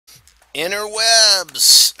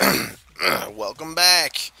Interwebs! Welcome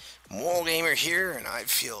back. Moral Gamer here, and I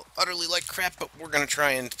feel utterly like crap, but we're going to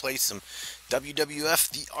try and play some WWF,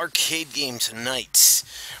 the arcade game tonight.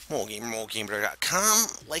 MoralGamer.com.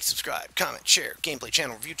 Like, subscribe, comment, share, gameplay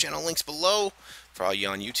channel, review channel, links below. For all you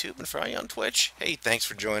on YouTube and for all you on Twitch, hey, thanks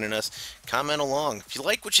for joining us. Comment along. If you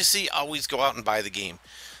like what you see, always go out and buy the game.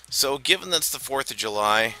 So, given that's the 4th of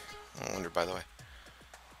July, I wonder, by the way.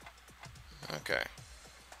 Okay.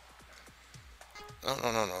 No,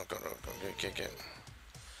 no, no, no. Go, get.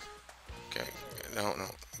 Okay. No, no.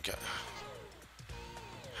 Get.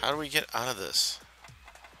 How do we get out of this?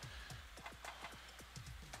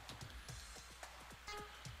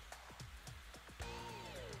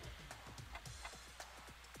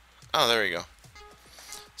 Oh, there we go.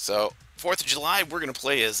 So, 4th of July, we're going to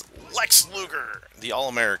play as Lex Luger, the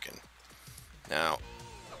All-American. Now,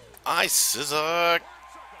 I suck.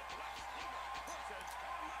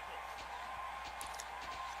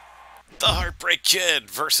 The Heartbreak Kid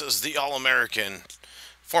versus the All-American,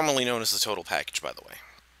 formerly known as the Total Package, by the way.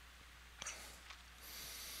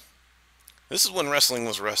 This is when wrestling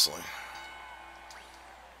was wrestling.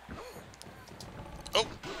 Oh!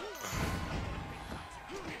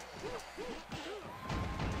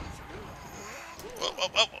 Whoa, whoa,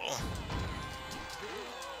 whoa, whoa.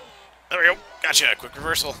 There we go. Gotcha. Quick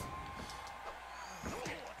reversal.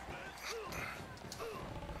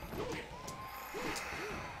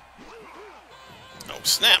 Oh,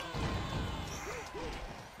 snap.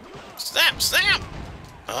 Snap, snap!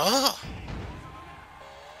 Oh.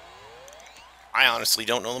 I honestly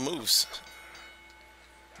don't know the moves.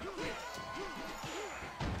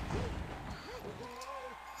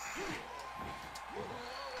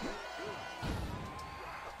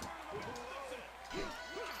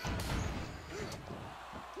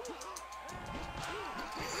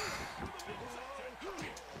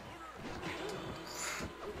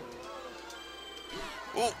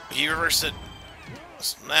 Oh, he reversed it.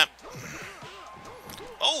 Snap.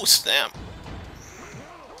 Oh, snap.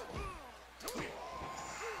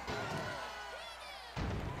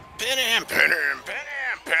 Pin him, pin him, pin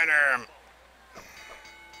him, pin him.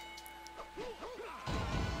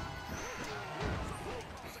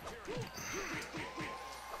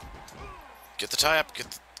 Get the tie up, get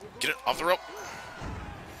it off the rope.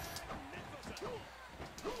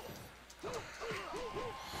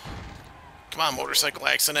 Come on, motorcycle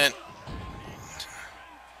accident.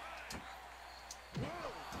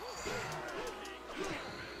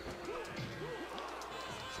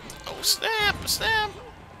 Oh, snap, snap.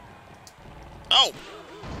 Oh.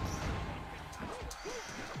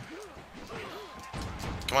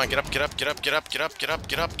 Come on, get up, get up, get up, get up, get up, get up,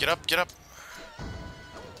 get up, get up, get up.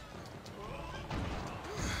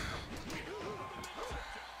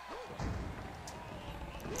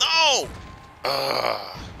 No!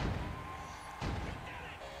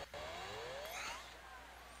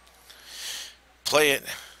 Play it.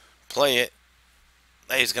 Play it.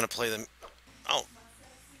 He's gonna play them. Oh.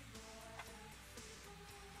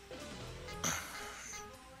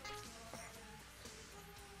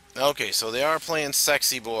 Okay, so they are playing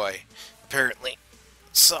Sexy Boy, apparently.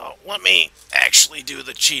 So, let me actually do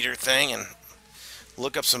the cheater thing and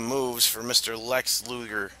look up some moves for Mr. Lex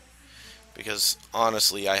Luger. Because,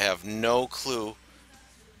 honestly, I have no clue.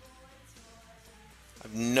 I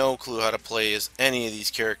have no clue how to play as any of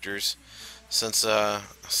these characters since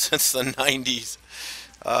since the 90s.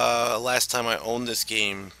 Last time I owned this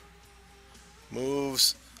game.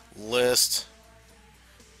 Moves, list,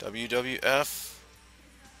 WWF.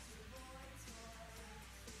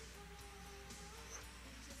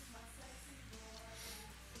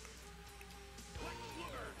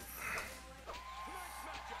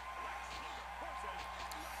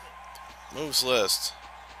 Moves list.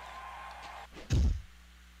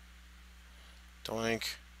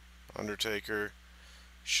 Doink, Undertaker,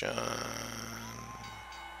 Sean.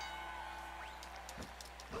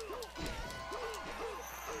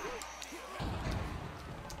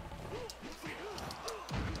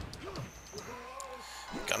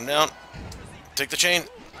 Got him down. Take the chain.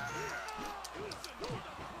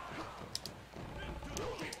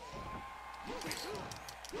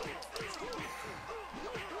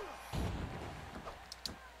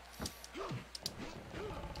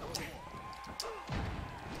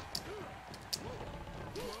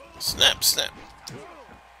 Snap, snap.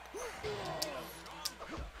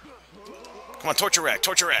 Come on, torture rack,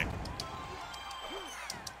 torture rack.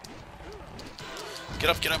 Get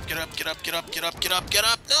up, get up, get up, get up, get up, get up, get up, get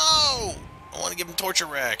up. No! I want to give him torture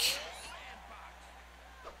rack.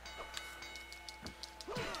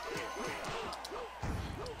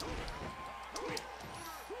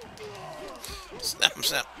 Snap him,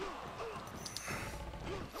 snap.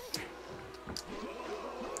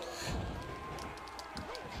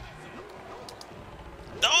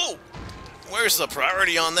 No! Where's the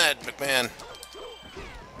priority on that, McMahon?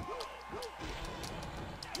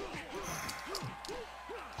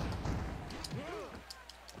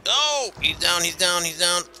 Oh! He's down, he's down, he's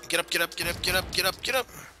down. Get up, get up, get up, get up, get up, get up.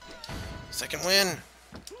 Second win.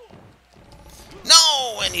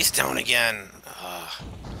 No! And he's down again.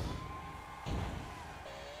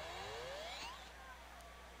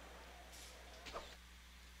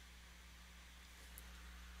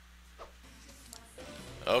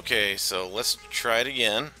 Okay, so let's try it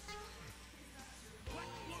again.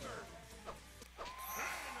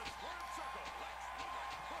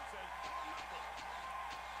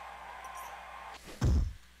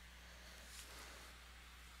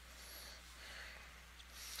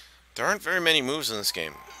 There aren't very many moves in this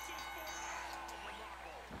game.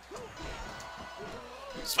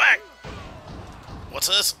 Smack! What's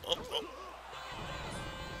this? Oh, oh.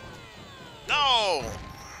 No!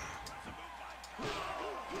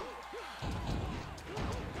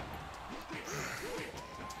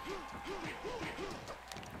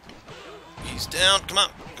 He's down. Come on.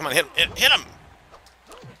 Come on, hit him!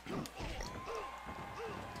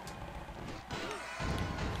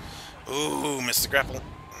 Ooh, missed the grapple.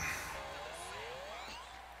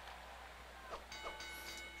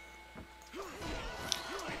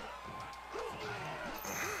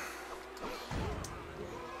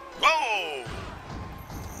 Whoa!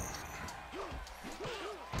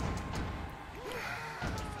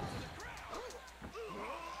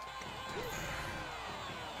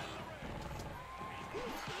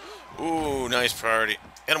 Ooh, nice priority.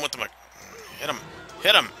 Hit him with the mic. Hit him.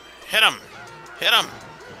 Hit him. Hit him. Hit him.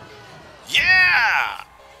 Yeah!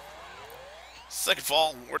 Second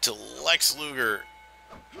fall, we're to Lex Luger.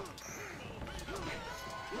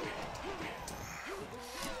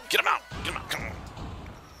 Get him out. Get him out. Come on.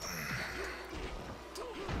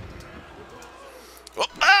 Oh,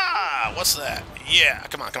 ah! What's that? Yeah.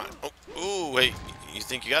 Come on. Come on. Oh, ooh, wait. You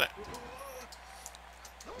think you got it?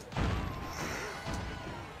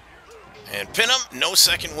 And pin him. No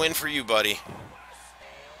second win for you, buddy.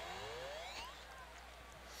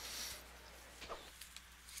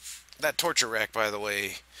 That torture rack, by the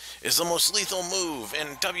way, is the most lethal move in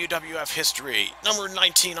WWF history. Number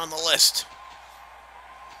 19 on the list.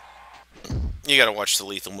 You gotta watch the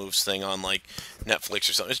lethal moves thing on, like, Netflix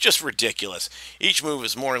or something. It's just ridiculous. Each move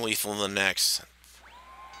is more lethal than the next.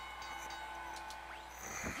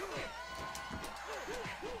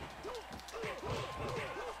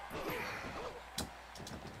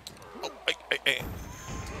 Oh, hey.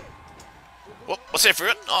 What's that for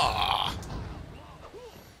it? Aww.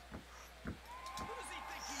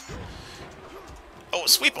 Oh,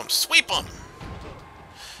 sweep him! Sweep him!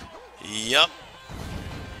 Yep.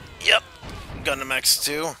 Gundam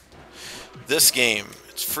X2. This game,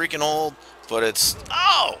 it's freaking old, but it's...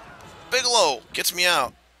 Oh! Bigelow gets me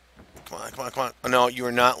out. Come on. Oh, no, you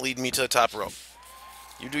are not leading me to the top rope.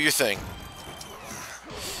 You do your thing.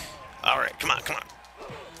 Alright, come on.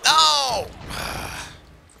 No!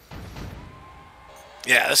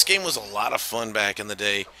 Yeah, this game was a lot of fun back in the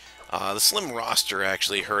day. The slim roster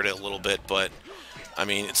actually hurt it a little bit, but... I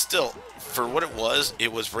mean, it's still, for what it was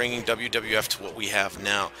bringing WWF to what we have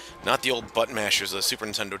now. Not the old button mashers of the Super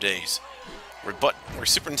Nintendo days. Where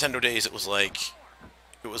Super Nintendo days, it was like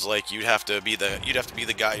you'd have to be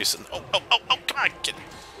the guy who's saying, oh, come on, kid.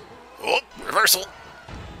 Oh, reversal.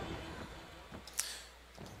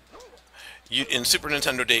 In Super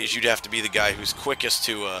Nintendo days, you'd have to be the guy who's quickest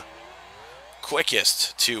to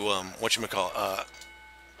whatchamacallit,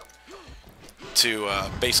 to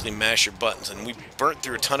basically mash your buttons, and we burnt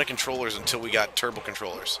through a ton of controllers until we got turbo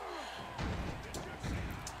controllers.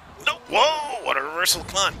 No! Whoa! What a reversal!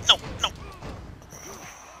 Come on! No!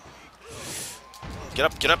 Get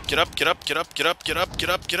up!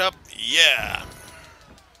 Yeah!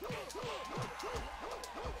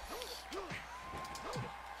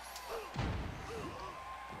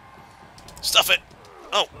 Stuff it!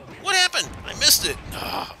 Oh, what happened? I missed it.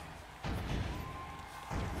 Ah.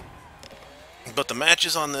 But the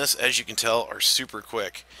matches on this, as you can tell, are super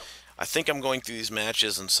quick. I think I'm going through these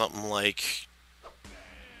matches in something like...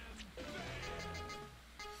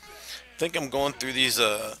 30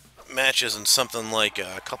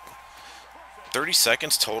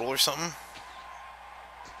 seconds total or something.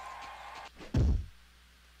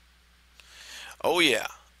 Oh yeah.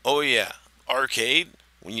 Arcade,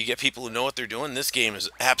 when you get people who know what they're doing, this game is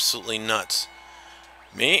absolutely nuts.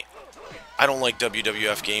 Me, I don't like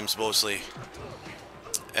WWF games mostly.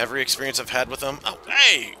 Every experience I've had with them... Oh,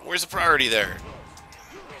 hey! Where's the priority there?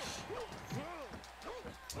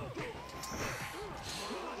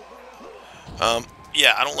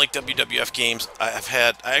 Yeah, I don't like WWF games. I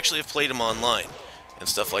actually have played them online and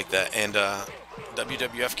stuff like that, and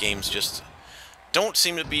WWF games just don't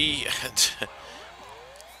seem to be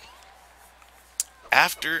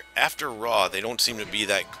after Raw. They don't seem to be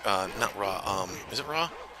that not Raw. Is it Raw?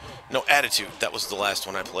 No, Attitude. That was the last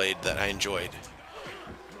one I played that I enjoyed,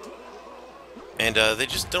 and they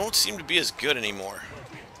just don't seem to be as good anymore.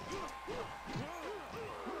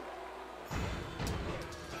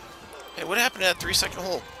 Hey, what happened to that 3-second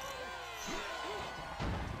hold?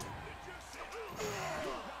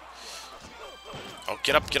 Oh,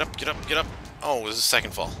 get up, get up, get up, get up. Oh, it was a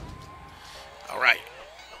second fall. All right.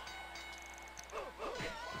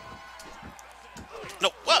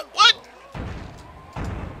 No, what? What?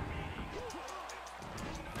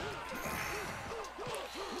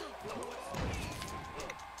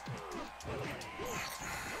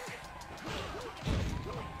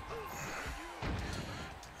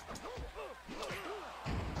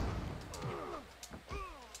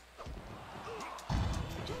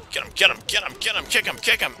 Get him, get him, get him, get him, kick him,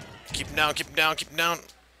 kick him. Keep him down, keep him down, keep him down.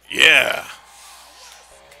 Yeah.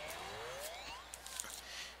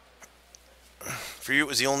 For you, it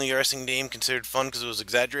was the only wrestling game considered fun because it was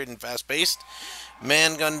exaggerated and fast-paced.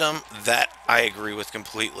 Man Gundam, that I agree with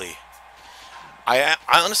completely. I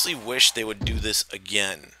honestly wish they would do this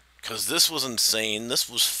again because this was insane. This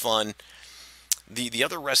was fun. The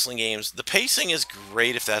other wrestling games, the pacing is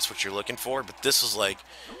great if that's what you're looking for, but this was like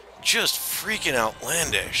just freaking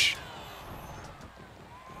outlandish.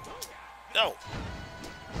 No.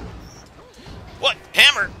 What?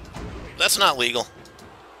 Hammer? That's not legal.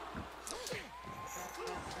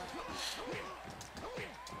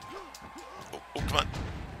 Oh, come on.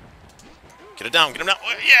 Get it down, get him down.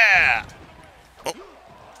 Oh, yeah! Oh.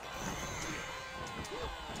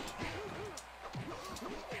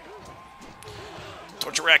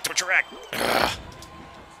 Torture rack, torture rack. Ugh.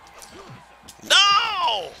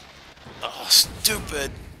 No! Oh,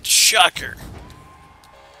 stupid shocker.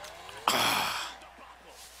 Oh.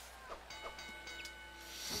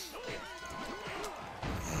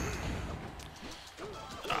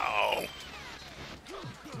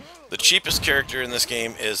 The cheapest character in this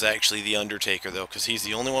game is actually the Undertaker, though, because he's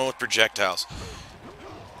the only one with projectiles.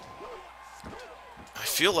 I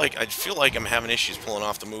feel like I'm having issues pulling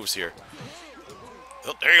off the moves here.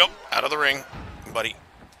 Oh, there you go, out of the ring, buddy.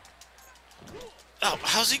 Oh,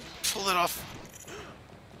 how's he pull it off?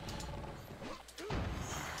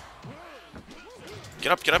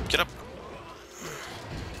 Get up, get up, get up.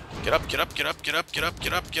 Get up, get up, get up, get up, get up,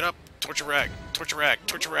 get up, get up. Torture rack, torture rack,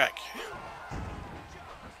 torture rack.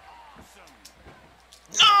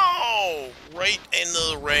 No! Right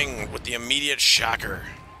into the ring with the immediate shocker.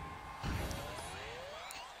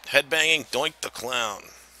 Headbanging Doink the Clown.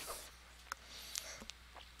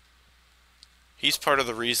 He's part of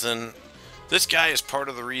the reason. This guy is part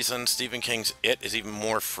of the reason Stephen King's It is even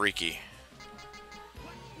more freaky.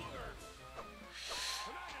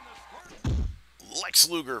 Lex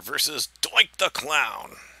Luger versus Doink the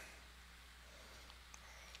Clown.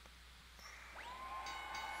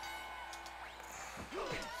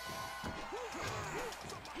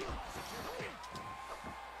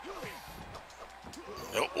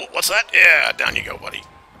 Oh, what's that? Yeah, down you go, buddy.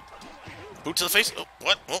 Boot to the face. Oh,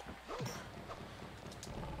 what? Oh.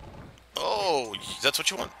 Oh, that's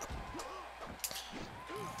what you want.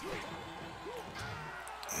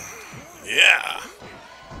 Yeah.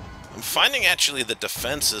 I'm finding actually that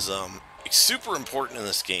defense is super important in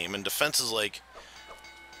this game, and defense is like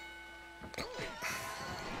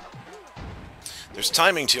there's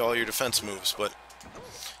timing to all your defense moves, but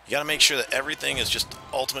you gotta make sure that everything is just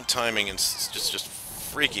ultimate timing and just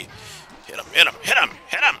freaky. Hit him, hit him, hit him,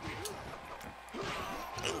 hit him!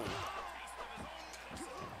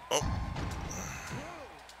 Oh.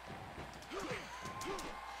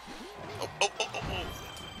 Oh, oh, oh, oh, oh.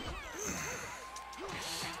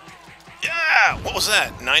 Yeah! What was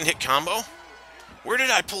that? 9-hit combo? Where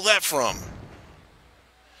did I pull that from?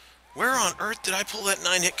 Where on earth did I pull that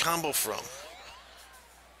 9-hit combo from?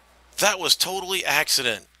 That was totally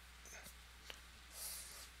accident.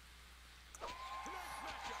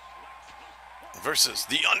 Versus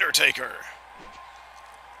The Undertaker.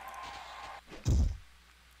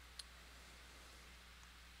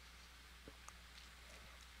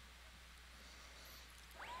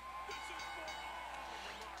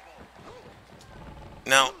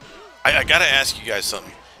 Now, I gotta ask you guys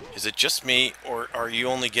something. Is it just me, or are you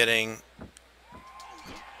only getting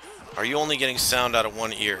sound out of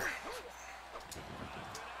one ear?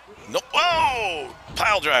 Nope. Whoa!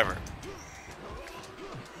 Pile driver.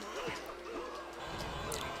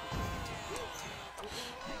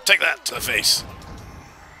 Take that to the face.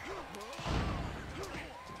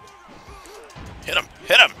 Hit him!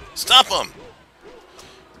 Hit him! Stop him!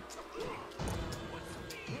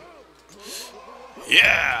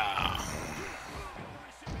 Yeah!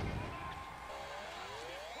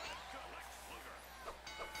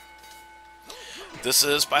 This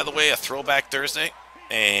is, by the way, a Throwback Thursday,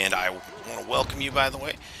 and I want to welcome you, by the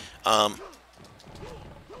way.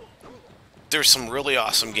 There's some really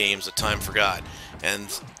awesome games that time forgot, and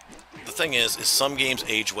the thing is some games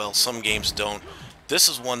age well, some games don't. This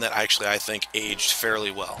is one that actually I think aged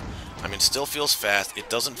fairly well. I mean, it still feels fast. It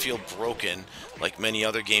doesn't feel broken like many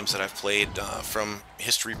other games that I've played from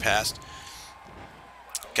history past.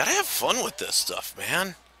 Gotta have fun with this stuff,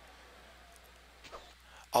 man.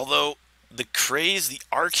 Although the craze, the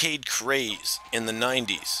arcade craze in the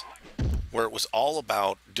 90s, where it was all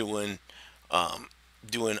about doing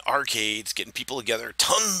arcades, getting people together,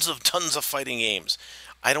 tons of fighting games.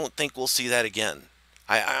 I don't think we'll see that again.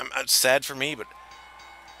 It's sad for me, but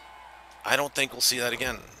I don't think we'll see that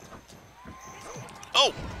again.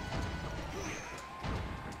 Oh!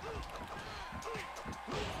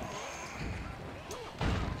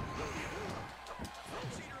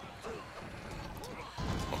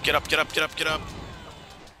 Oh, get up, get up, get up, get up.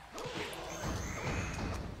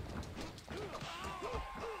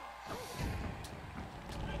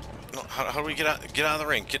 No, how do we get out of the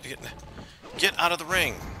ring? Get out of the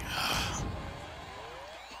ring.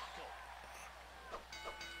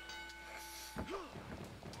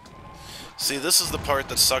 See, this is the part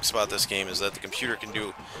that sucks about this game, is that the computer can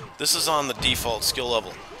do... This is on the default skill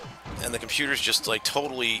level, and the computer's just, like,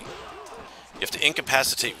 totally... You have to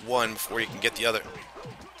incapacitate one before you can get the other.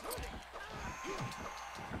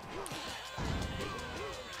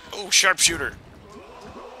 Oh, sharpshooter!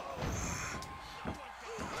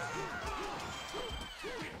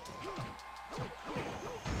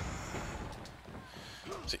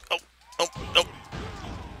 See, oh, no.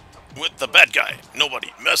 With the bad guy.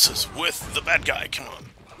 Nobody messes with the bad guy. Come on.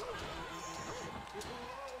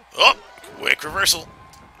 Oh, quick reversal.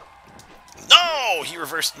 No, he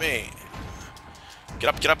reversed me. Get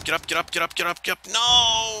up, get up, get up, get up, get up, get up, get up.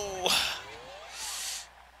 No!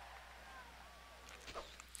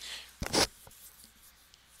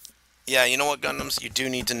 Yeah, you know what, Gundams? You do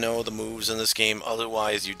need to know the moves in this game,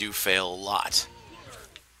 otherwise you do fail a lot.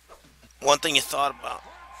 One thing you thought about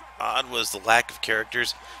odd was the lack of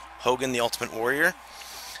characters. Hogan, the Ultimate Warrior.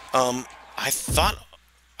 I thought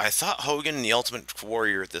Hogan and the Ultimate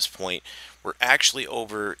Warrior at this point were actually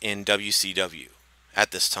over in WCW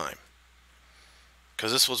at this time.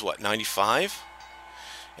 Because this was what, 95?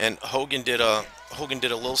 And Hogan did a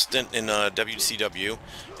little stint in WCW,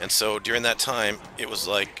 and so during that time it was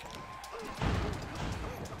like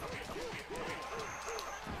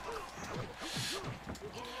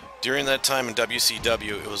during that time in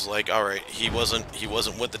WCW, it was like, all right, he wasn't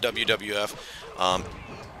with the WWF,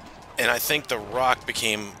 and I think The Rock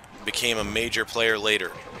became a major player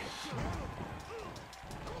later.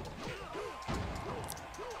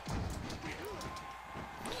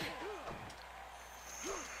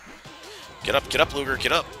 Get up, Luger,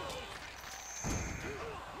 get up.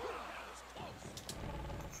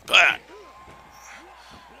 Back.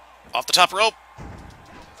 Off the top rope.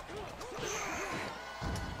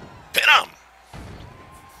 Pin him!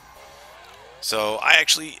 So, I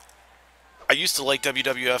used to like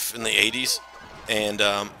WWF in the 80s, and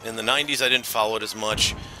in the 90s I didn't follow it as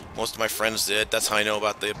much. Most of my friends did. That's how I know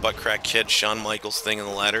about the butt crack kid Shawn Michaels thing in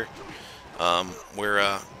the ladder,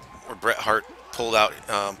 where Bret Hart pulled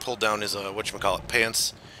down his whatchamacallit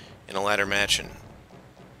pants in a ladder match, and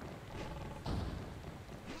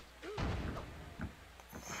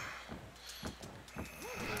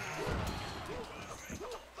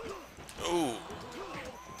ooh.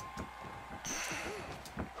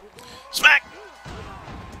 Smack!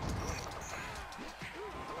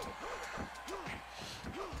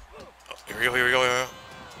 Oh, here we go, here we go, here we go.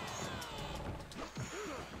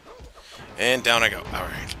 And down I go.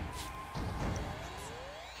 Alright.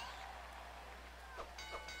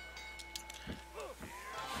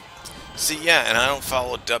 See, yeah, and I don't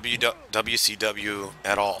follow WCW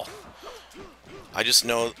at all. I just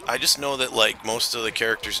know that, like, most of the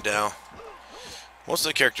characters now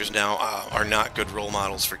are not good role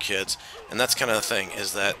models for kids, and that's kind of the thing,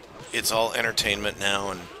 is that it's all entertainment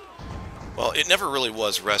now, and, well, it never really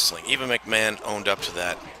was wrestling. Even McMahon owned up to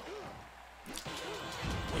that.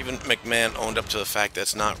 Even McMahon owned up to the fact that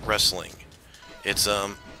it's not wrestling. It's,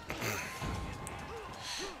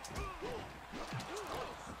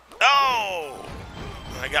 Oh!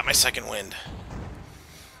 I got my second wind.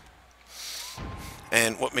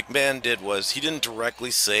 And what McMahon did was he didn't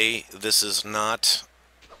directly say this is not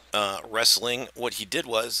wrestling. What he did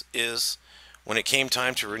is when it came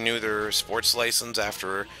time to renew their sports license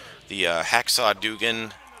after the Hacksaw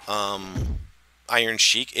Dugan Iron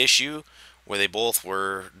Sheik issue, where they both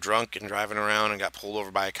were drunk and driving around and got pulled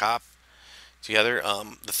over by a cop together.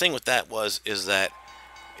 The thing with that is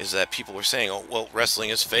that people were saying, "Oh, well, wrestling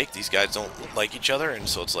is fake. These guys don't like each other," and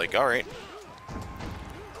so it's like, all right.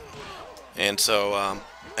 And so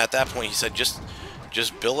at that point, he said, just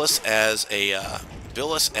bill us as a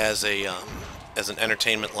as an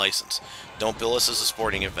entertainment license. Don't bill us as a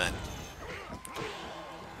sporting event.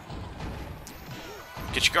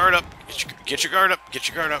 Get your guard up. Get your guard up. Get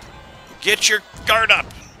your guard up. Get your guard up.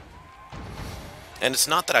 And it's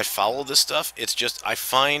not that I follow this stuff. It's just I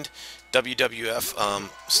find WWF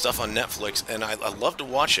stuff on Netflix, and I love to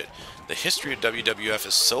watch it. The history of WWF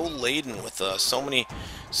is so laden with so many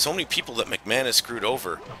people that McMahon has screwed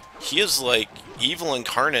over. He is like evil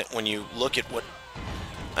incarnate when you look at what.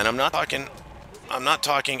 And I'm not talking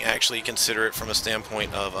actually consider it from a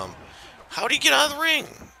standpoint of how do you get out of the ring?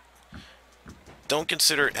 Don't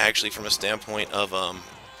consider it actually from a standpoint of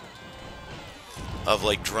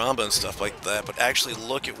like drama and stuff like that, but actually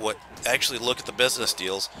look at the business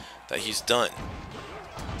deals that he's done.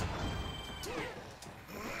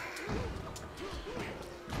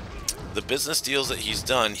 The business deals that he's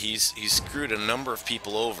done, he's screwed a number of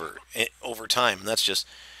people over time, and that's just,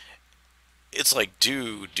 it's like,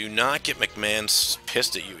 dude, do not get McMahon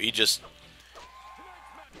pissed at you.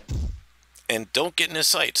 And don't get in his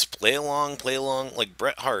sights. Play along like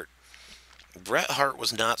Bret Hart. Bret Hart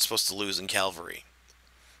was not supposed to lose in Calvary.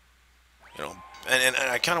 You know, and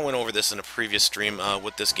I kind of went over this in a previous stream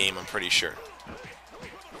with this game, I'm pretty sure.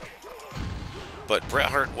 But Bret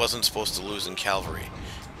Hart wasn't supposed to lose in Calvary.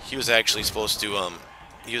 He was actually supposed to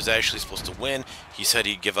win. He said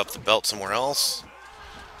he'd give up the belt somewhere else,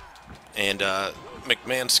 and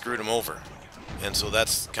McMahon screwed him over, and so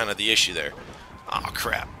that's kind of the issue there. Oh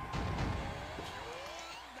crap!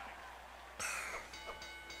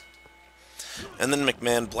 And then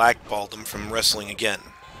McMahon blackballed him from wrestling again.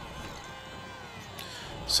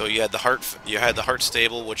 So you had the Hart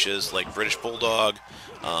stable, which is like British Bulldog.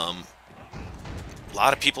 A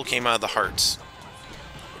lot of people came out of the Harts,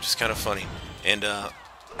 which is kind of funny. And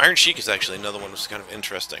Iron Sheik is actually another one which is kind of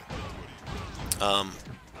interesting.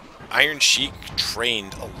 Iron Sheik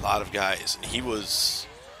trained a lot of guys, and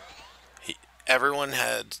everyone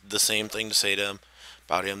had the same thing to say to him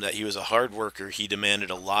about him, that he was a hard worker. He demanded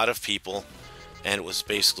a lot of people, and it was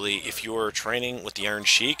basically, if you were training with the Iron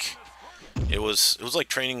Sheik, it was like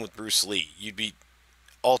training with Bruce Lee. You'd be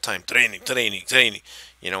all time training,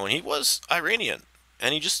 you know. And he was Iranian,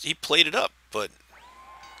 and he played it up. But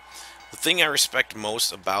the thing I respect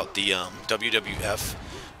most about the WWF,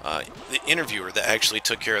 the interviewer that actually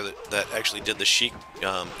took care of that actually did the Sheik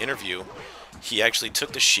interview, he actually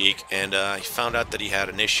took the Sheik, and he found out that he had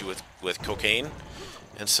an issue with cocaine,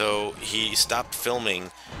 and so he stopped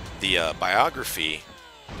filming the biography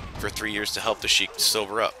for 3 years to help the Sheik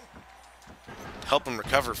sober up, help him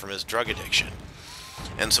recover from his drug addiction.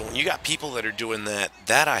 And so when you got people that are doing that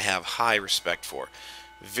I have high respect for,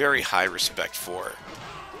 very high respect for.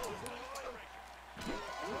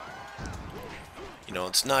 You know,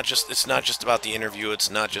 it's not just about the interview.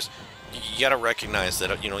 It's not just, you got to recognize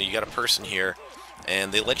that, you know, you got a person here,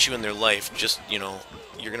 and they let you in their life. Just, you know,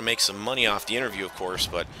 you're going to make some money off the interview, of course,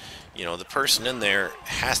 but you know, the person in there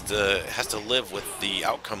has to live with the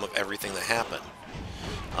outcome of everything that happened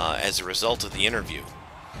as a result of the interview.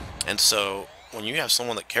 And so when you have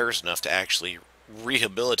someone that cares enough to actually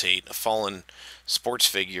rehabilitate a fallen sports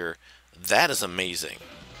figure, that is amazing.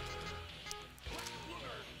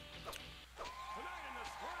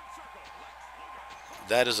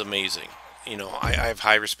 That is amazing. You know, I have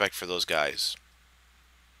high respect for those guys.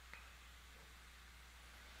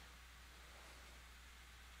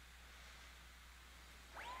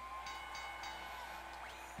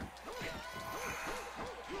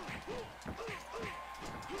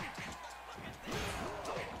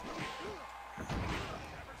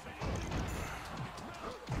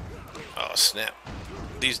 Oh snap!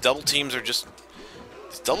 These double teams are just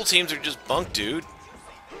bunk, dude.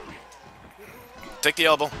 Take the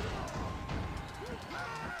elbow.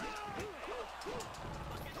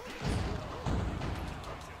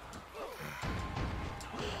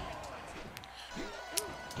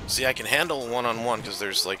 See, I can handle one-on-one because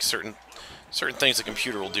there's like certain things the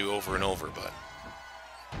computer will do over and over, but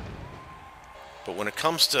when it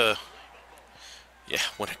comes to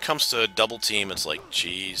a double team, it's like,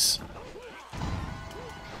 geez.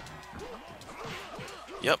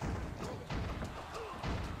 Yep.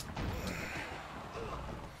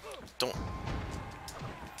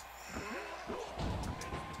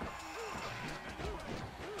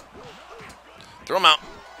 Throw him out.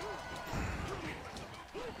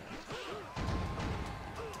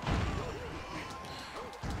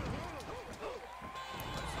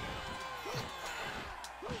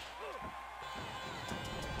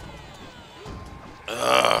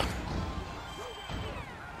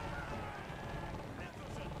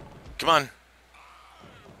 Come on.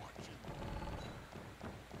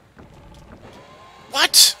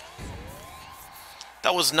 What?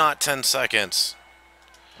 That was not 10 seconds.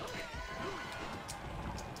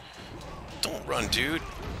 Don't run, dude.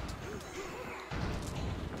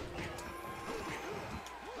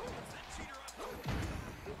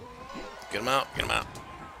 Get him out. Get him out.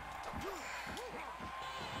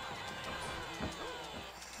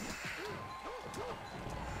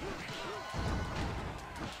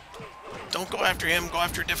 Don't go after him. Go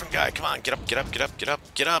after a different guy. Come on. Get up. Get up. Get up. Get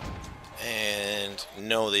up. Get up. And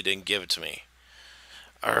no, they didn't give it to me.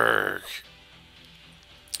 Arrgh.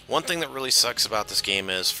 One thing that really sucks about this game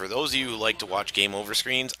is, for those of you who like to watch game over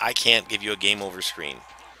screens, I can't give you a game over screen.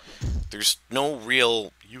 There's no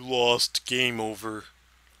real, you lost, game over.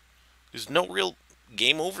 There's no real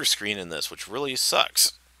game over screen in this, which really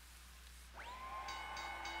sucks.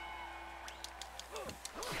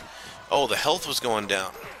 Oh, the health was going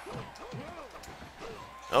down.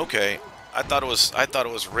 Okay, I thought it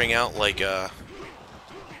was ring out like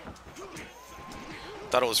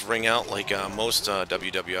most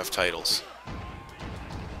WWF titles.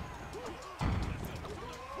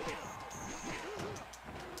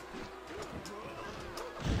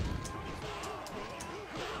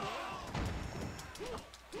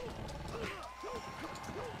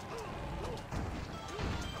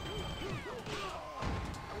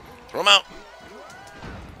 Throw him out.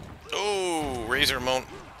 Oh, Razor Ramon.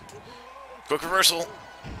 Quick reversal.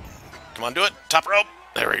 Come on, do it. Top rope.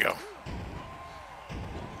 There we go.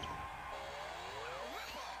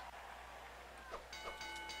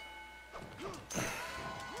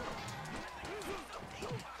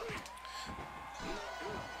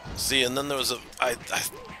 See, and then there was a...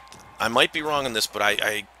 I might be wrong on this, but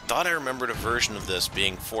I thought I remembered a version of this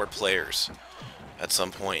being 4 players at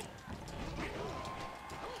some point.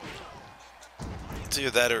 It's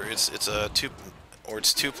either that or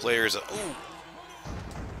it's two players. Ooh.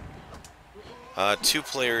 2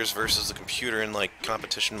 players versus the computer in like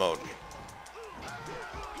competition mode.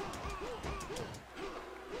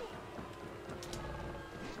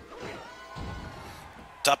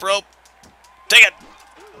 Top rope. Take it.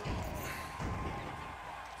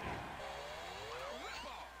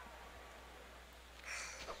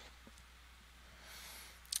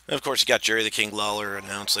 And of course, you got Jerry the King Lawler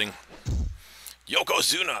announcing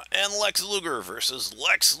Yokozuna and Lex Luger versus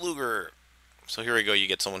Lex Luger. So here we go, you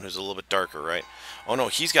get someone who's a little bit darker, right? Oh no,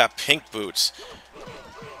 he's got pink boots.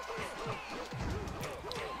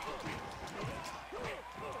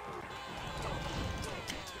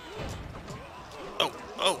 Oh,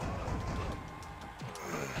 oh.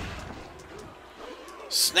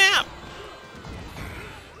 Snap!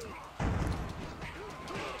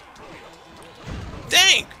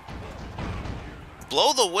 Dang!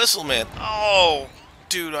 Blow the whistle, man. Oh,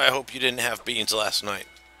 dude, I hope you didn't have beans last night.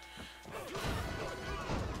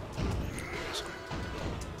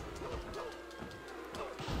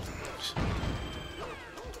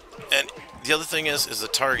 And the other thing is the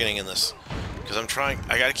targeting in this. Because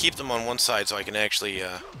I gotta keep them on one side so I can actually,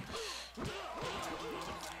 get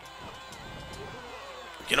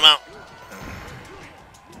them out.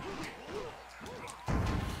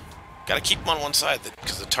 Gotta keep them on one side,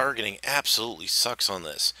 because the targeting absolutely sucks on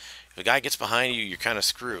this. If a guy gets behind you, you're kind of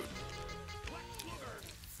screwed.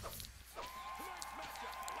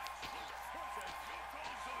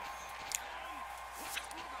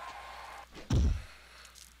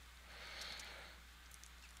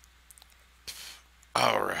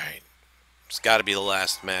 Alright. It's gotta be the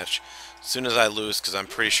last match. As soon as I lose, because I'm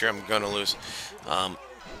pretty sure I'm gonna lose,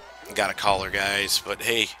 got a caller, guys, but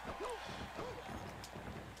hey.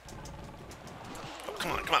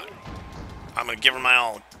 Come on, come on. I'm going to give her my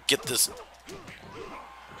all. Get this.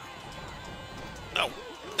 No.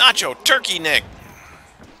 Nacho. Turkey Nick.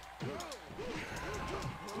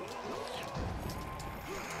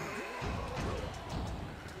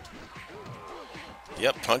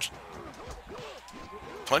 Yep, punch.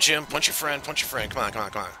 Punch him. Punch your friend. Punch your friend. Come on, come on,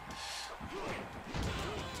 come on.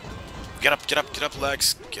 Get up, get up, get up,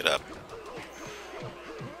 Lex. Get up.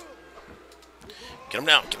 Get him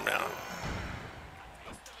down, get him down.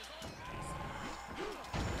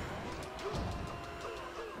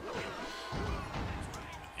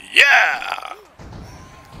 Yeah!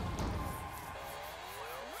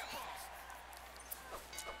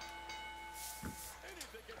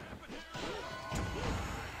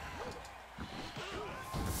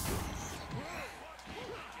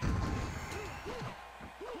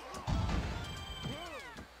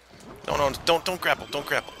 Don't grapple. Don't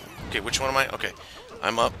grapple. Okay, which one am I? Okay,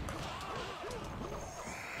 I'm up.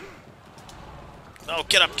 No,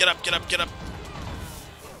 get up, get up, get up, get up.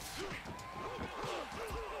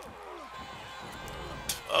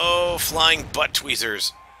 Oh, flying butt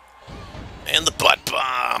tweezers. And the butt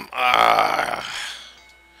bomb. Ah.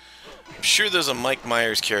 I'm sure there's a Mike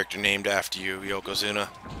Myers character named after you, Yokozuna.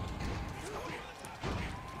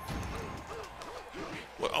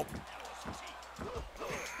 Well,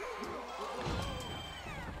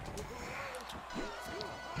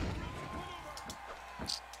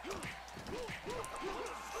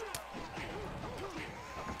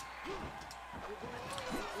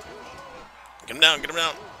 get him down, get him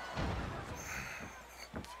down.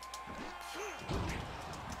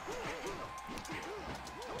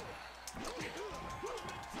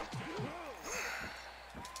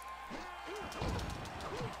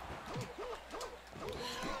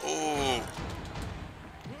 Ooh.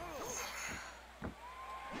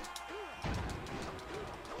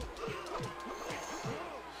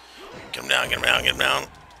 Get him down, get him down, get him down.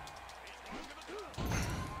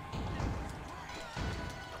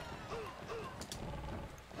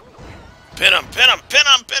 Pin him, pin him, pin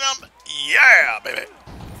him, pin him. Yeah, baby.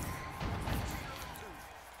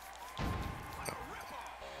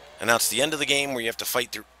 And now it's the end of the game where you have to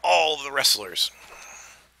fight through all of the wrestlers.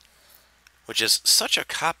 Which is such a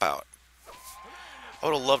cop-out. I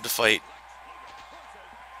would have loved to fight.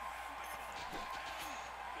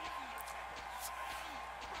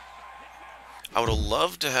 I would have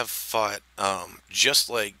loved to have fought just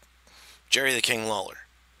like Jerry the King Lawler.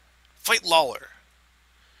 Fight Lawler.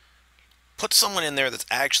 Put someone in there that's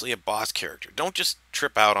actually a boss character. Don't just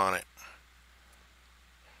trip out on it.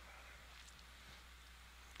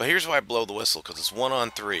 But here's why I blow the whistle, because it's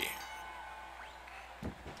 1-on-3.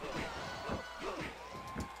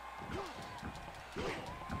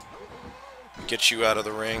 Get you out of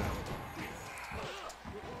the ring.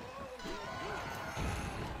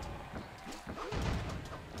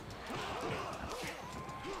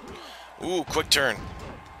 Ooh, quick turn.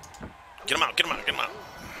 Get him out, get him out, get him out.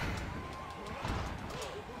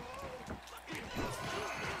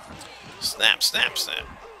 Snap, snap, snap.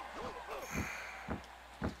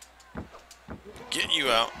 Get you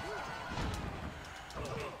out.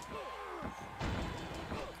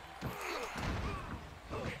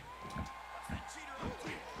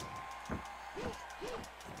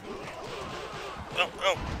 Oh,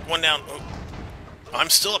 oh, one down. Oh. I'm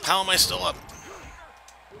still up. How am I still up?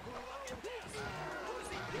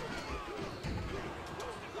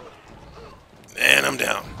 And I'm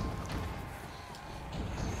down.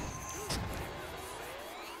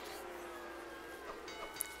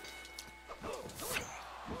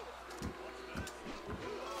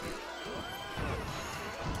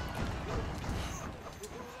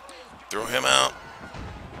 Throw him out.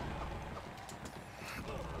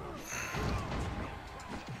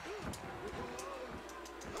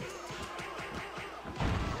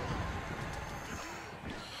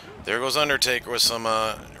 There goes Undertaker with some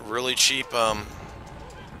really cheap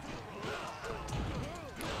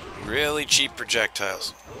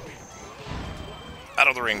projectiles. Out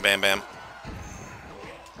of the ring, Bam Bam.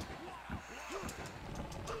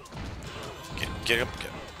 Get up.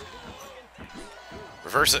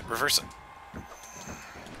 Reverse it, reverse it.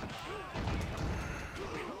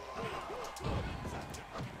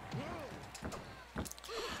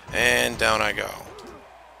 And down I go.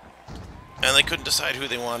 And they couldn't decide who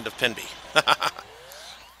they wanted to pin me.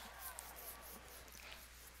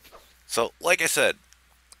 So, like I said,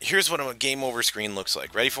 here's what a game over screen looks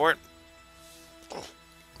like. Ready for it? Oh.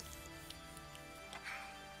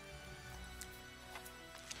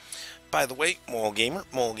 By the way, Mole Gamer,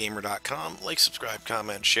 molegamer.com. Like, subscribe,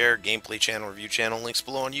 comment, share, gameplay channel, review channel, links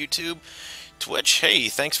below on YouTube, Twitch. Hey,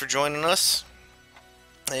 thanks for joining us,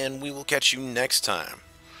 and we will catch you next time.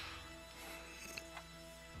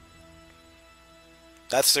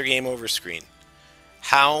 That's their game over screen.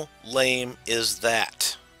 How lame is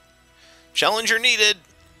that? Challenger needed.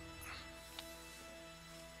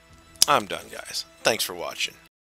 I'm done, guys. Thanks for watching.